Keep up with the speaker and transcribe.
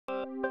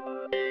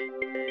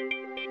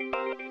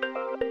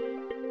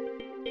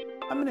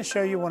I'm going to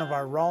show you one of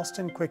our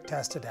Ralston quick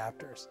test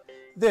adapters.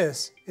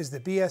 This is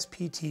the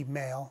BSPT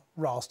male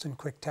Ralston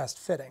quick test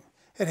fitting.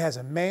 It has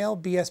a male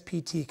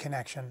BSPT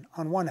connection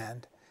on one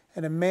end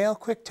and a male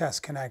quick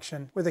test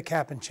connection with a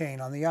cap and chain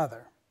on the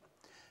other.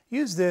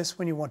 Use this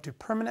when you want to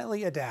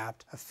permanently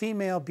adapt a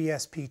female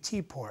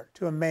BSPT port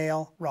to a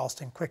male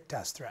Ralston quick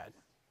test thread.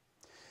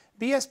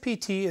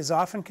 BSPT is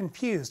often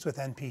confused with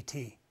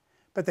NPT,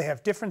 but they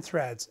have different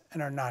threads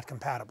and are not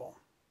compatible.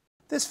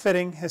 This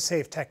fitting has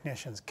saved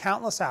technicians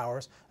countless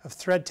hours of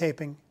thread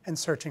taping and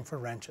searching for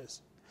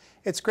wrenches.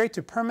 It's great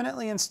to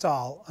permanently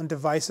install on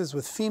devices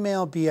with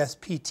female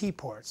BSPT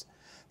ports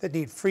that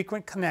need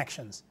frequent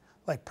connections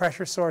like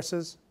pressure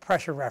sources,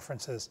 pressure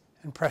references,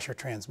 and pressure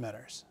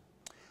transmitters.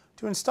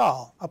 To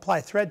install,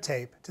 apply thread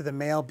tape to the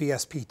male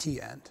BSPT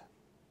end.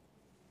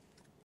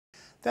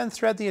 Then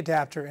thread the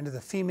adapter into the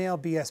female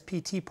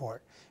BSPT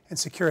port and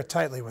secure it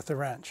tightly with the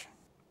wrench.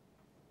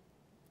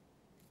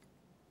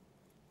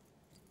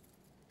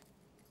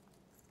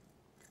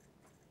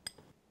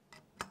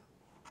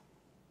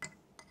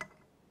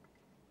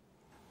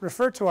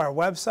 Refer to our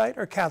website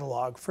or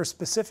catalog for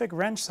specific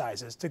wrench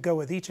sizes to go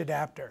with each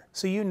adapter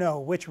so you know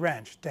which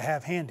wrench to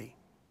have handy.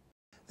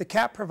 The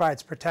cap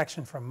provides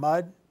protection from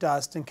mud,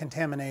 dust, and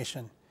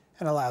contamination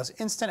and allows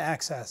instant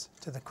access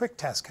to the quick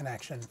test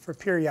connection for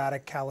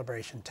periodic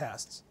calibration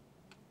tests.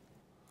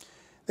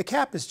 The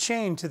cap is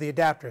chained to the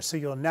adapter so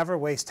you'll never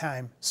waste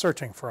time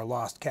searching for a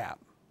lost cap.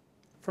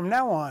 From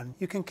now on,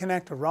 you can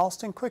connect a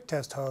Ralston quick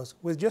test hose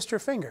with just your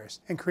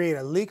fingers and create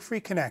a leak-free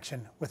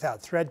connection without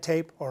thread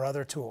tape or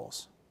other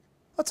tools.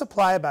 Let's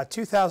apply about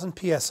 2,000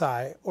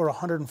 psi or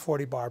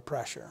 140 bar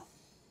pressure.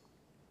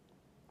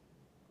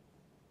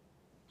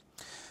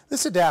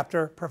 This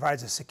adapter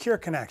provides a secure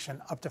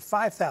connection up to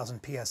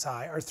 5,000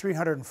 psi or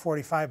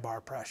 345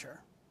 bar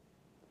pressure.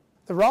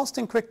 The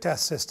Ralston quick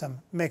test system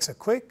makes a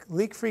quick,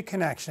 leak-free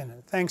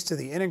connection thanks to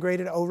the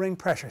integrated O-ring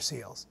pressure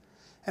seals,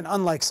 and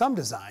unlike some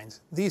designs,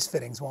 these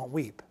fittings won't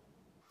weep.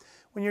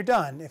 When you're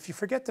done, if you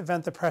forget to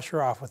vent the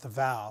pressure off with a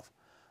valve,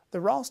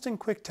 the Ralston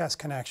quick test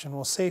connection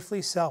will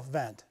safely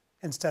self-vent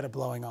instead of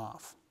blowing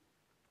off.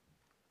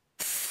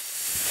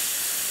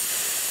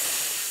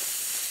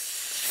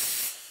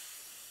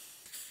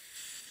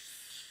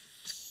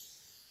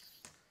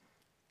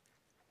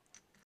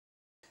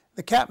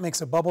 The cap makes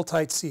a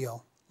bubble-tight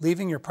seal,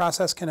 leaving your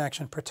process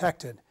connection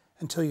protected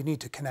until you need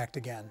to connect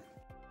again.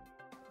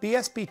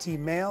 BSPT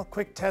male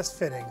quick test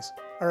fittings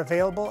are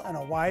available in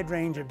a wide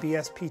range of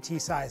BSPT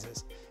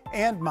sizes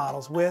and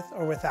models with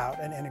or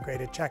without an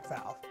integrated check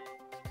valve.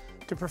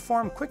 To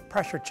perform quick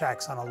pressure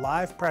checks on a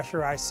live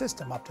pressurized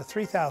system up to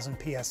 3,000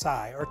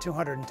 psi or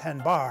 210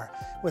 bar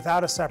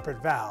without a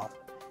separate valve,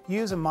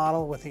 use a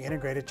model with the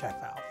integrated check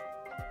valve.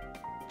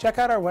 Check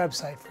out our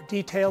website for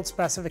detailed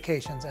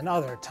specifications and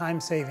other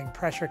time-saving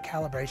pressure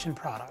calibration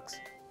products.